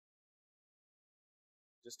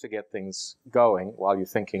just to get things going while you're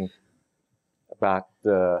thinking about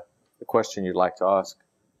the question you'd like to ask,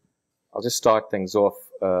 I'll just start things off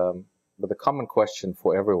with a common question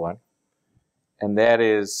for everyone, and that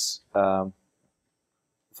is the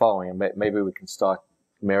following. And maybe we can start,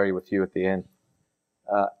 Mary, with you at the end.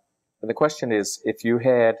 And the question is, if you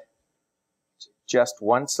had just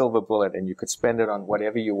one silver bullet and you could spend it on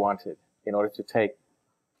whatever you wanted in order to take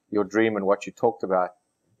your dream and what you talked about,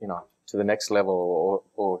 to the next level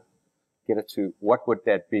or get it to, what would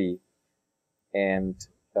that be? And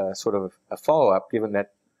sort of a follow-up, given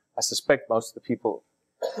that I suspect most of the people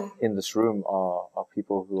in this room are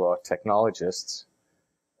people who are technologists.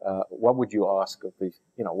 What would you ask of the,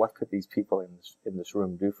 what could these people in this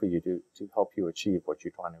room do for you to help you achieve what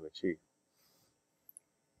you're trying to achieve?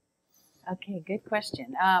 Okay, good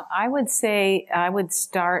question. I would say I would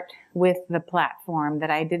start with the platform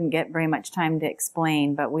that I didn't get very much time to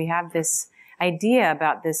explain, but we have this idea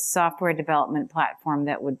about this software development platform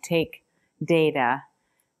that would take data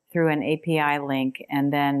through an API link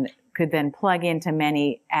and then could then plug into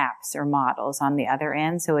many apps or models on the other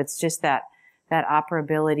end. So it's just that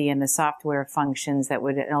operability and the software functions that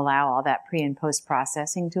would allow all that pre and post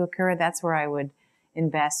processing to occur. That's where I would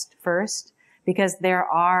invest first, because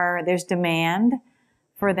there's demand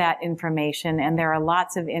for that information, and there are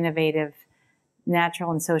lots of innovative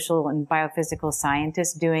natural and social and biophysical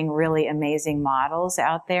scientists doing really amazing models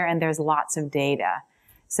out there, and there's lots of data.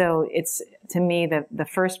 So it's, to me, the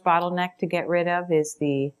first bottleneck to get rid of is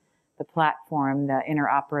the platform, the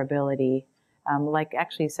interoperability, like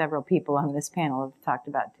actually several people on this panel have talked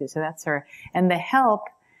about too. So that's her. And the help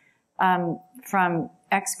from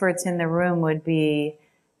experts in the room would be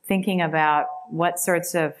thinking about what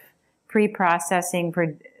sorts of pre-processing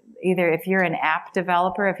for either, if you're an app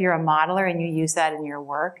developer, if you're a modeler and you use that in your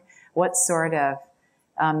work, what sort of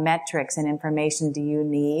metrics and information do you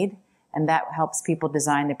need? And that helps people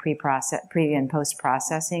design the pre and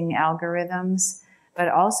post-processing algorithms. But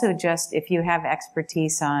also just if you have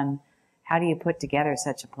expertise on how do you put together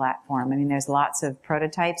such a platform. I mean, there's lots of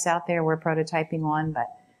prototypes out there. We're prototyping one, but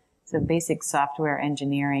it's a basic software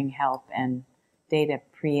engineering help and data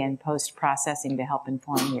pre and post processing to help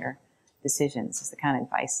inform your decisions is the kind of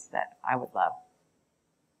advice that I would love.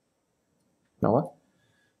 Noah?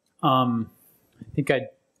 I think I'd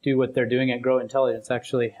do what they're doing at Grow Intelligence,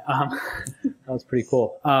 actually. That was pretty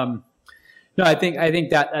cool. No, I think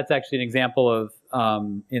that's actually an example of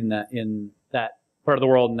in that part of the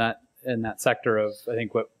world, in that sector of, I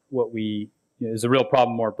think what we is a real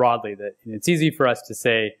problem more broadly, that it's easy for us to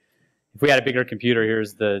say, if we had a bigger computer,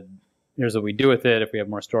 here's what we do with it. If we have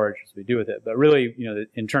more storage, here's what we do with it. But really,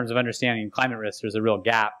 in terms of understanding climate risk, there's a real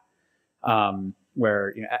gap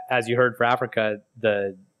where, as you heard for Africa,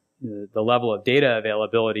 the level of data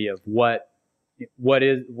availability of what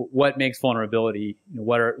makes vulnerability,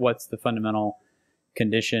 what's the fundamental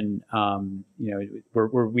condition.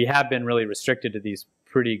 We have been really restricted to these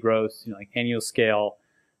pretty gross, like annual scale,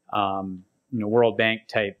 World Bank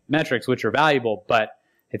type metrics, which are valuable, but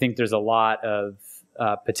I think there's a lot of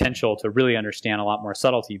potential to really understand a lot more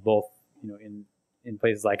subtlety, both in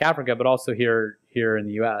places like Africa, but also here in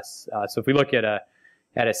the U.S. So if we look at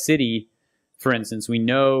a city, for instance, we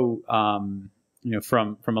know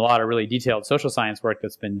from a lot of really detailed social science work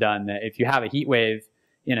that's been done that if you have a heat wave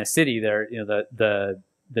in a city, there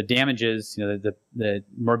the damages, the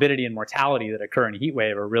morbidity and mortality that occur in a heat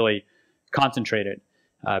wave are really concentrated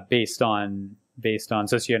based on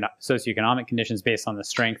socioeconomic conditions, based on the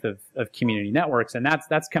strength of community networks, and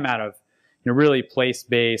that's come out of really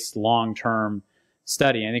place-based long-term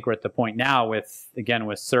study. I think we're at the point now with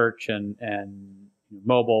search and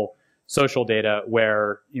mobile social data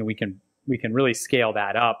where we can really scale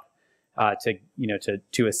that up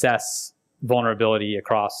to assess vulnerability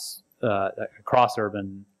across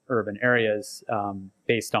urban areas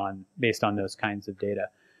based on those kinds of data.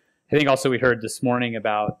 I think also we heard this morning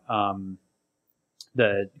about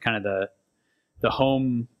the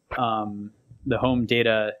home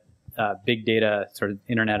data, big data, sort of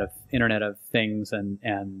Internet of Things, and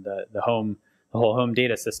the whole home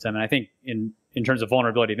data system. And I think in terms of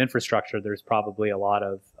vulnerability of infrastructure, there's probably a lot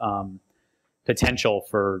of potential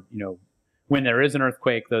for when there is an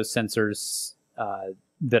earthquake, those sensors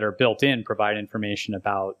that are built in provide information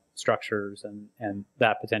about structures, and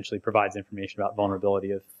that potentially provides information about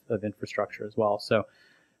vulnerability of infrastructure as well. So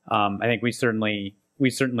I think we certainly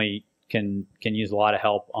can use a lot of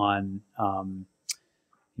help on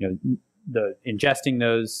the ingesting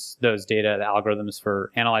those data, the algorithms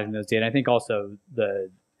for analyzing those data. I think also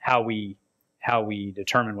how we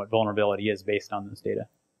determine what vulnerability is based on those data.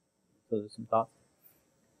 So those are some thoughts.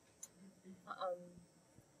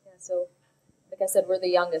 So, like I said, we're the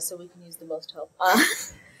youngest, so we can use the most help.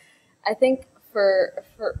 I think for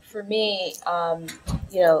me,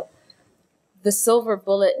 you know, the silver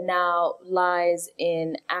bullet now lies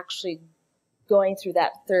in actually going through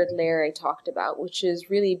that third layer I talked about, which is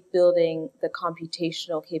really building the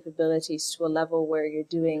computational capabilities to a level where you're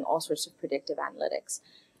doing all sorts of predictive analytics.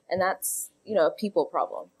 And that's, you know, a people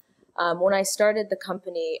problem. When I started the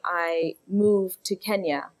company, I moved to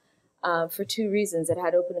Kenya for two reasons. It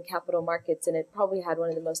had open capital markets, and it probably had one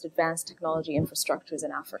of the most advanced technology infrastructures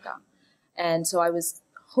in Africa. And so I was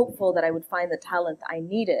hopeful that I would find the talent I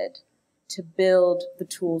needed to build the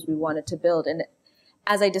tools we wanted to build. And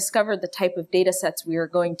as I discovered the type of data sets we were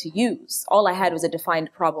going to use, all I had was a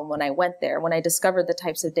defined problem when I went there. When I discovered the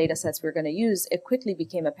types of data sets we were going to use, it quickly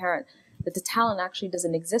became apparent that the talent actually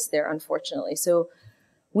doesn't exist there, unfortunately. So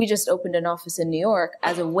we just opened an office in New York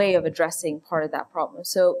as a way of addressing part of that problem.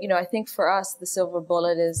 So, you know, I think for us, the silver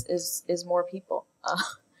bullet is more people.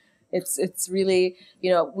 It's really, you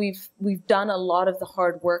know, we've done a lot of the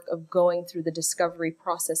hard work of going through the discovery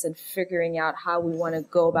process and figuring out how we want to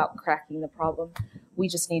go about cracking the problem. We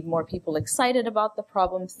just need more people excited about the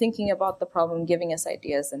problem, thinking about the problem, giving us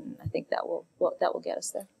ideas, and I think that will get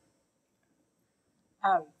us there.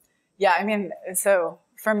 Yeah, I mean, so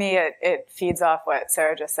for me, it feeds off what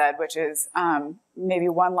Sara just said, which is maybe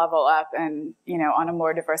one level up, and you know, on a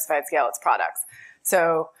more diversified scale, it's products.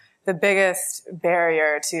 So the biggest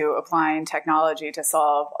barrier to applying technology to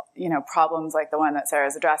solve, you know, problems like the one that Sara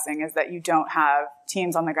is addressing is that you don't have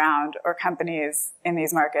teams on the ground or companies in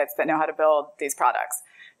these markets that know how to build these products.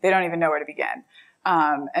 They don't even know where to begin.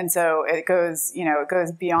 And so it goes, you know, it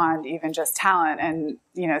goes beyond even just talent. And,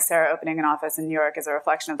 you know, Sara opening an office in New York is a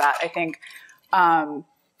reflection of that. I think,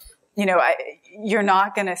 you know, you're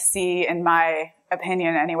not going to see, in my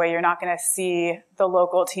opinion anyway, you're not going to see the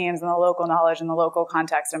local teams and the local knowledge and the local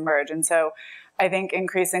context emerge. And so I think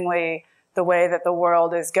increasingly the way that the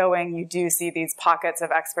world is going, you do see these pockets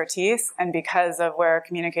of expertise. And because of where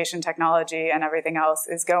communication technology and everything else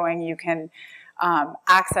is going, you can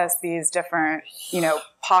access these different, you know,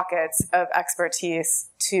 pockets of expertise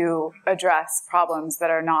to address problems that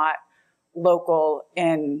are not local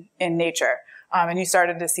in nature. And you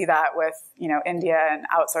started to see that with, you know, India and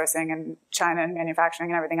outsourcing and China and manufacturing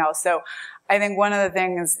and everything else. So I think one of the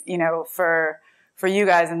things, you know, for you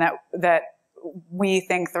guys, and that we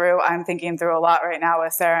think through, I'm thinking through a lot right now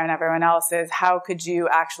with Sara and everyone else, is how could you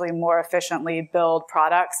actually more efficiently build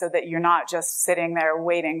products so that you're not just sitting there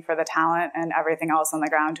waiting for the talent and everything else on the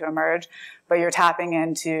ground to emerge, but you're tapping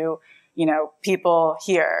into, you know, people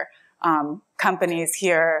here, companies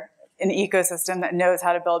here, an ecosystem that knows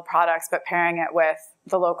how to build products, but pairing it with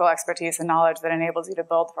the local expertise and knowledge that enables you to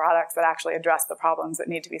build products that actually address the problems that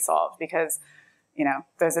need to be solved. Because, you know,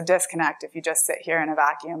 there's a disconnect if you just sit here in a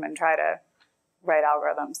vacuum and try to write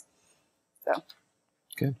algorithms. So.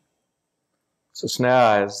 Good. So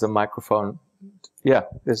Sara has the microphone. Yeah,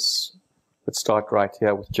 let's start right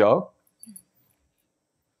here with Joe.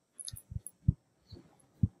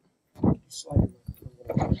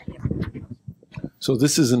 So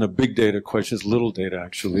this isn't a big data question, it's little data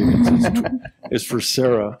actually. It's for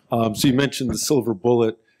Sara. So you mentioned the silver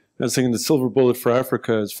bullet. I was thinking the silver bullet for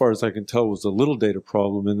Africa, as far as I can tell, was a little data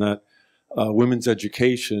problem, in that women's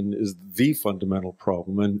education is the fundamental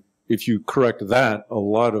problem. And if you correct that, a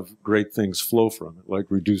lot of great things flow from it, like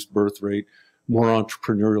reduced birth rate, more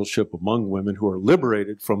entrepreneurship among women who are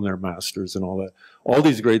liberated from their masters and all that. All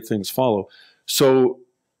these great things follow. So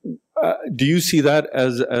do you see that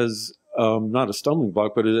as not a stumbling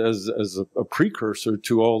block, but as a precursor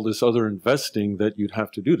to all this other investing that you'd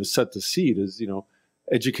have to do to set the seed, is, you know,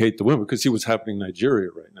 educate the women? Because see what's happening in Nigeria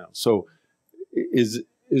right now. So is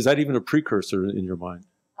that even a precursor in your mind?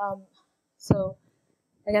 So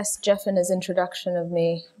I guess Jeff, in his introduction of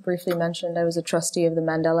me, briefly mentioned I was a trustee of the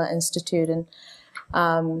Mandela Institute,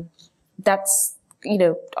 and that's, you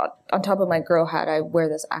know, on top of my girl hat, I wear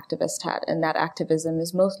this activist hat, and that activism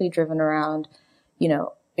is mostly driven around, you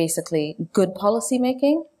know, basically good policy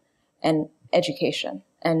making and education,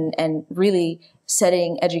 and really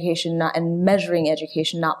setting education and measuring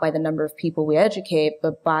education not by the number of people we educate,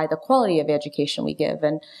 but by the quality of education we give.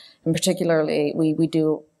 And particularly, we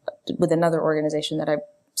do, with another organization that I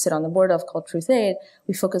sit on the board of called Truth Aid,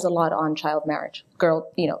 we focus a lot on child marriage,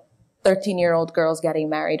 13-year-old girls getting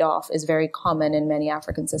married off is very common in many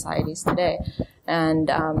African societies today.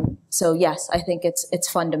 And so yes, I think it's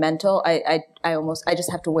fundamental. I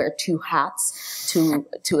just have to wear two hats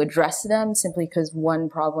to address them, simply because one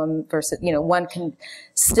problem versus, one can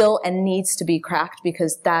still and needs to be cracked,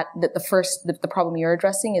 because the problem you're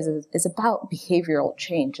addressing is about behavioral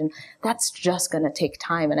change, and that's just going to take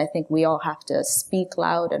time. And I think we all have to speak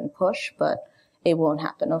loud and push, but it won't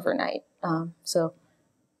happen overnight. So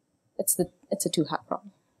it's a two hat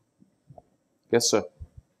problem. Yes, sir.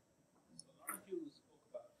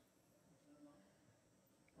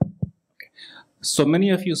 So many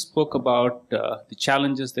of you spoke about the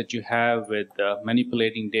challenges that you have with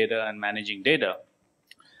manipulating data and managing data.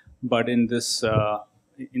 But in this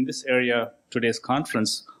area, today's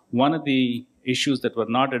conference, one of the issues that were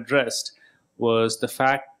not addressed was the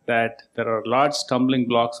fact that there are large stumbling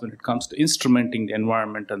blocks when it comes to instrumenting the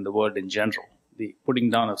environment and the world in general, the putting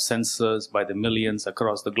down of sensors by the millions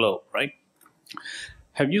across the globe, right?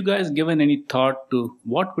 Have you guys given any thought to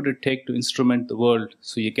what would it take to instrument the world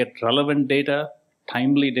so you get relevant data,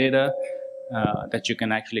 timely data, that you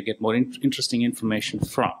can actually get more interesting information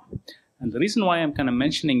from? And the reason why I'm kind of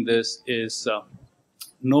mentioning this is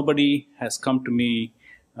nobody has come to me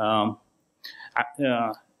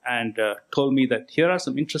and told me that here are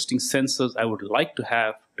some interesting sensors I would like to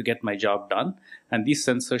have to get my job done, and these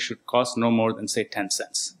sensors should cost no more than, say, 10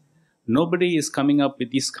 cents. Nobody is coming up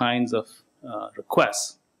with these kinds of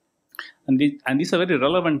requests. And these are very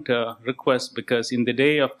relevant requests, because in the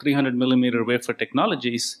day of 300 millimeter wafer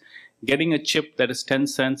technologies, getting a chip that is 10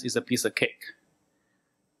 cents is a piece of cake.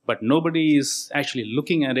 But nobody is actually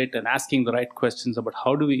looking at it and asking the right questions about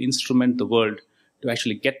how do we instrument the world to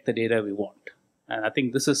actually get the data we want. And I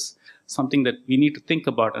think this is something that we need to think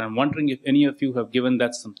about. And I'm wondering if any of you have given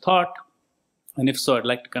that some thought. And if so, I'd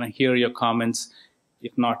like to kind of hear your comments.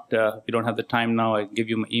 If not, if you don't have the time now, I give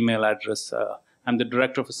you my email address. I'm the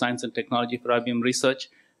Director for Science and Technology for IBM Research,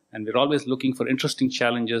 and we're always looking for interesting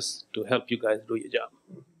challenges to help you guys do your job.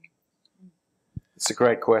 It's a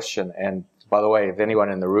great question. And by the way, if anyone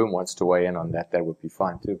in the room wants to weigh in on that, that would be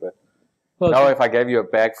fine too. But now if I gave you a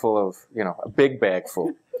bag full of, a big bag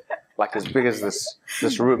full, like as big as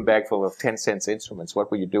this room bag full of 10 cents instruments, what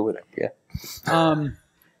would you do with it?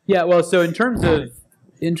 Yeah. Well, so in terms of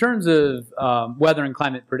weather and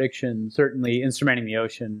climate prediction, certainly instrumenting the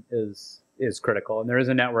ocean is critical. And there is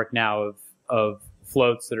a network now of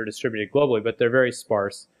floats that are distributed globally, but they're very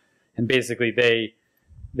sparse. And basically they're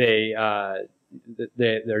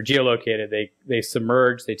geolocated. They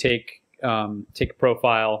submerge. They take a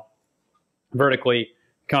profile vertically,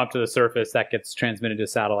 come up to the surface. That gets transmitted to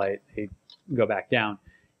satellite. They go back down,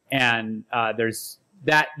 and there's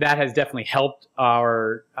that has definitely helped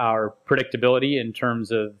our predictability in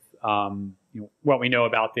terms of what we know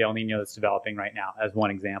about the El Nino that's developing right now, as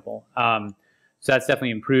one example. So that's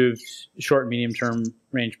definitely improved short and medium term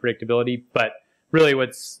range predictability. But really,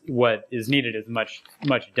 what is needed is much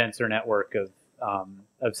denser network of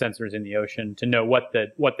sensors in the ocean to know what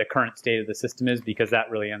the current state of the system is, because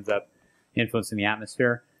that really ends up influencing the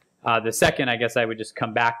atmosphere. The second, I guess I would just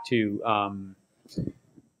come back to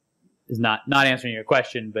is not answering your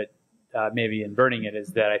question, but maybe inverting it,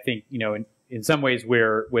 is that I think in some ways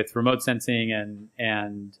we're with remote sensing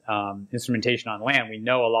and instrumentation on land, we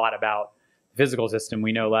know a lot about the physical system.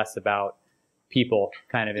 We know less about people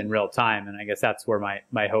kind of in real time, and I guess that's where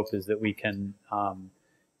my hope is that we can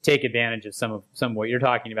take advantage of some of what you're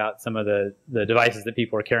talking about, some of the devices that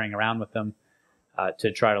people are carrying around with them,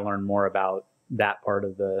 to try to learn more about that part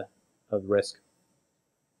of the risk.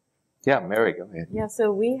 Yeah, Mary, go ahead. Yeah,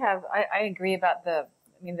 so we have, I agree about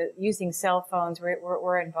using cell phones.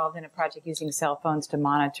 We're involved in a project using cell phones to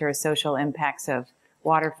monitor social impacts of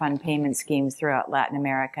water fund payment schemes throughout Latin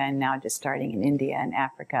America, and now just starting in India and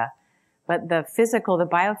Africa. But the physical, the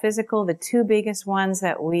biophysical, the two biggest ones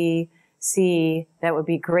that we see that would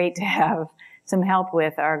be great to have some help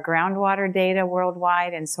with are groundwater data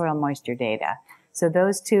worldwide and soil moisture data. So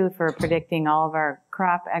those two for predicting all of our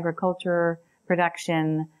crop agriculture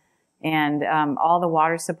production and all the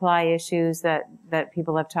water supply issues that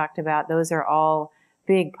people have talked about. Those are all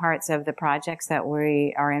big parts of the projects that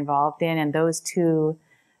we are involved in, and those two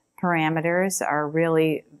parameters are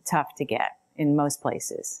really tough to get in most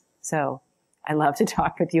places. So I love to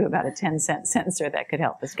talk with you about a 10-cent sensor that could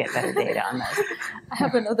help us get better data on those. I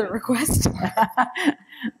have another request.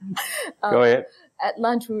 Go ahead. At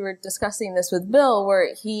lunch, we were discussing this with Bill,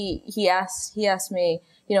 where he asked me,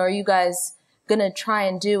 are you guys going to try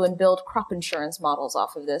and do and build crop insurance models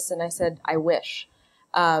off of this? And I said, I wish.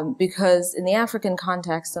 Because in the African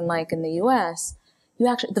context, unlike in the U.S.,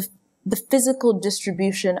 the physical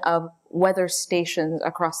distribution of weather stations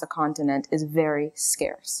across the continent is very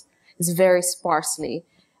scarce. It's very sparsely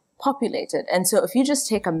populated. And so if you just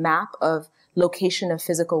take a map of location of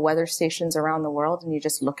physical weather stations around the world and you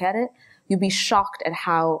just look at it, you'd be shocked at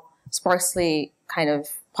how sparsely kind of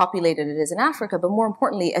populated it is in Africa. But more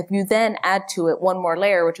importantly, if you then add to it one more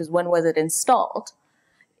layer, which is when was it installed,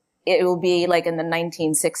 it will be like in the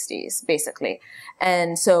 1960s, basically.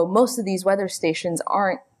 And so most of these weather stations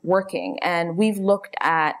aren't working. And we've looked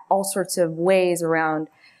at all sorts of ways around,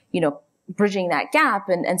 bridging that gap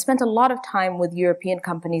and spent a lot of time with European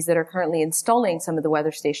companies that are currently installing some of the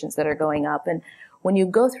weather stations that are going up. And when you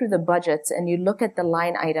go through the budgets and you look at the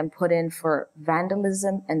line item put in for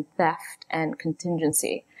vandalism and theft and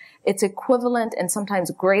contingency, it's equivalent and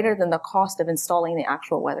sometimes greater than the cost of installing the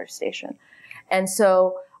actual weather station. And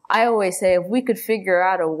so I always say if we could figure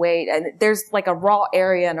out a way, and there's like a raw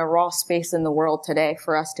area and a raw space in the world today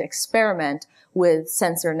for us to experiment with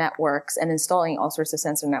sensor networks and installing all sorts of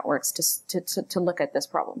sensor networks to look at this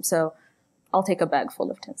problem. So I'll take a bag full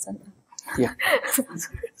of 10 cents. Yeah.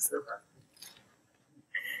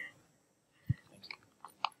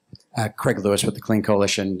 Craig Lewis with the Clean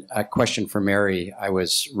Coalition. A question for Mary. I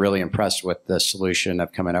was really impressed with the solution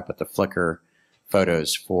of coming up with the Flickr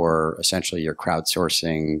photos for essentially your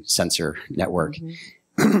crowdsourcing sensor network.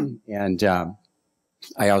 Mm-hmm. And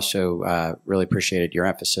I also really appreciated your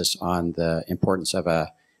emphasis on the importance of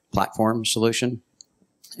a platform solution.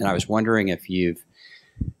 And I was wondering if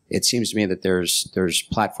it seems to me that there's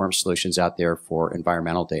platform solutions out there for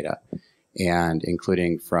environmental data, and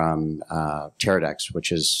including from Teradex,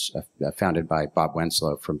 which is founded by Bob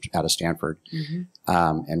Wenslow out of Stanford, mm-hmm.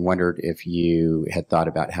 And wondered if you had thought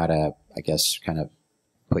about how to, I guess, kind of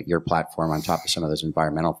put your platform on top of some of those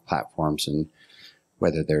environmental platforms and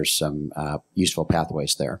whether there's some useful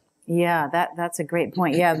pathways there. Yeah, that's a great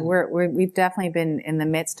point. Yeah, we've definitely been in the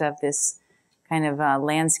midst of this kind of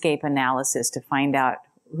landscape analysis to find out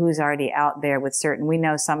who's already out there with certain. We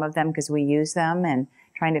know some of them because we use them, and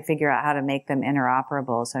trying to figure out how to make them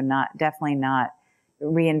interoperable. So definitely not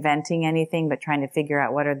reinventing anything, but trying to figure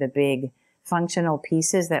out what are the big functional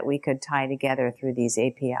pieces that we could tie together through these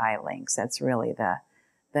API links. That's really the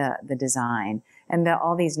design. And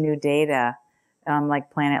all these new data,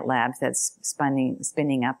 like Planet Labs that's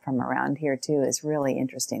spinning up from around here too, is really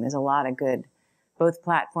interesting. There's a lot of good, both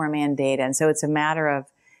platform and data. And so it's a matter of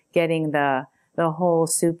getting the whole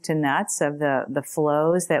soup to nuts of the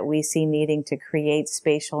flows that we see needing to create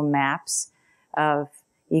spatial maps of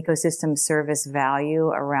ecosystem service value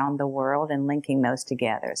around the world and linking those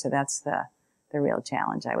together. So that's the real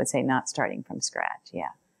challenge, I would say, not starting from scratch.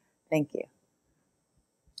 Yeah. Thank you.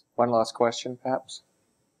 One last question, perhaps?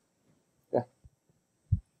 Yeah.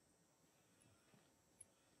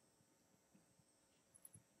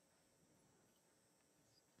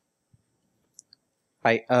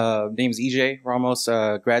 Hi, name's EJ Ramos,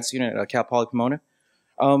 grad student at Cal Poly Pomona.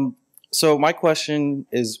 So my question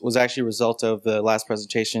was actually a result of the last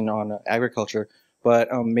presentation on agriculture, but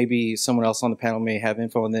maybe someone else on the panel may have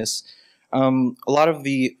info on this.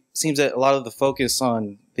 Seems that a lot of the focus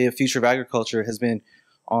on the future of agriculture has been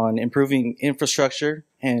on improving infrastructure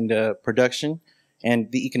and production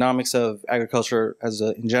and the economics of agriculture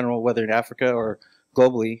in general, whether in Africa or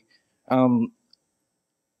globally. I've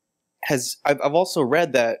also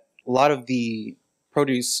read that a lot of the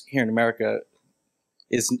produce here in America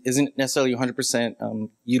isn't necessarily 100%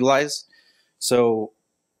 utilized. So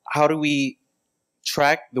how do we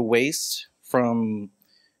track the waste from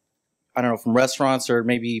restaurants or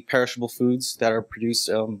maybe perishable foods that are produced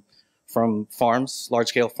from farms,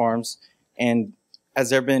 large-scale farms? And has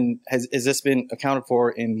this been accounted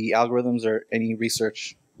for in the algorithms or any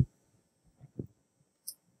research?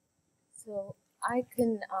 So I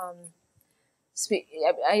can speak.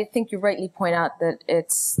 I think you rightly point out that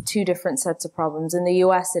it's two different sets of problems. In the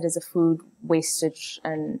U.S., it is a food wastage,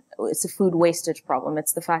 and it's a food wastage problem.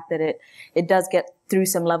 It's the fact that it does get through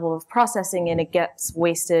some level of processing and it gets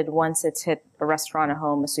wasted once it's hit a restaurant, a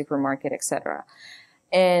home, a supermarket, etc.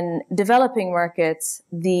 In developing markets,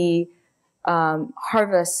 the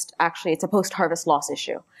harvest, actually, it's a post-harvest loss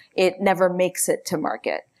issue. It never makes it to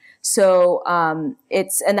market. So,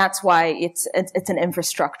 and that's why it's an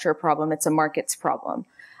infrastructure problem. It's a markets problem.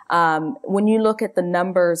 When you look at the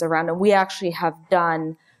numbers around it, we actually have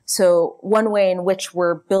done, so one way in which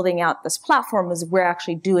we're building out this platform is we're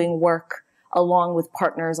actually doing work along with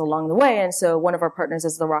partners along the way. And so one of our partners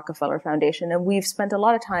is the Rockefeller Foundation. And we've spent a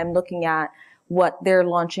lot of time looking at what they're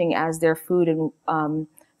launching as their food and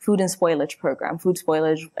spoilage program, food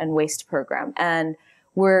spoilage and waste program. And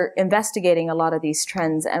we're investigating a lot of these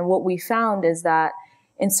trends. And what we found is that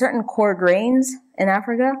in certain core grains in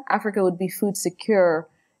Africa, Africa would be food secure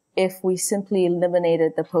if we simply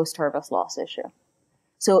eliminated the post-harvest loss issue.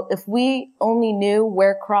 So if we only knew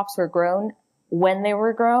where crops were grown, when they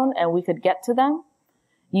were grown, and we could get to them,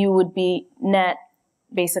 you would be net,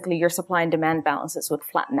 basically your supply and demand balances would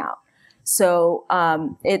flatten out. So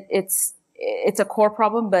it's a core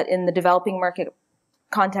problem, but in the developing market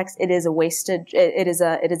context, it is a wastage, it is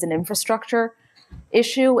an infrastructure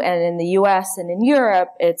issue, and in the US and in Europe,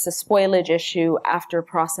 it's a spoilage issue after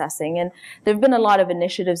processing. And there have been a lot of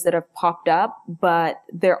initiatives that have popped up, but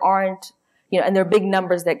there aren't, and there are big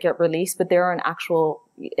numbers that get released, but there aren't actual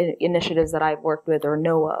initiatives that I've worked with or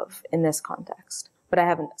know of in this context. But I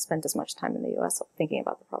haven't spent as much time in the US thinking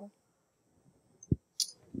about the problem.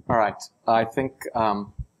 All right. I think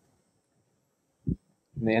in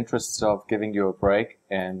the interests of giving you a break,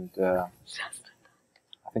 and I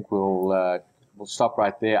think we'll stop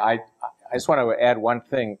right there. I just want to add one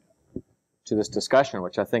thing to this discussion,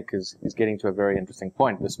 which I think is getting to a very interesting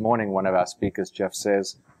point. This morning, one of our speakers, Jeff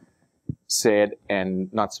said,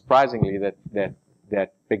 and not surprisingly, that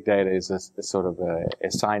big data is a sort of a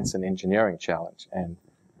science and engineering challenge. And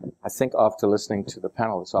I think after listening to the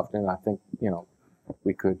panel this afternoon, I think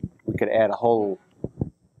we could add a whole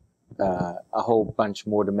bunch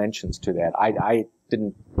more dimensions to that. I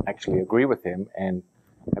didn't actually agree with him, and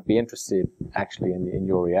I'd be interested actually in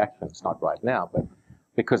your reactions, not right now, but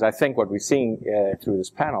because I think what we're seeing through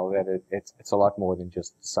this panel, that it's a lot more than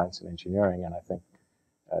just science and engineering, and I think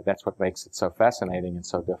that's what makes it so fascinating and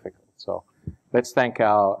so difficult. So let's thank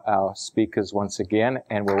our speakers once again,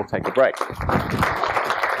 and we'll take a break.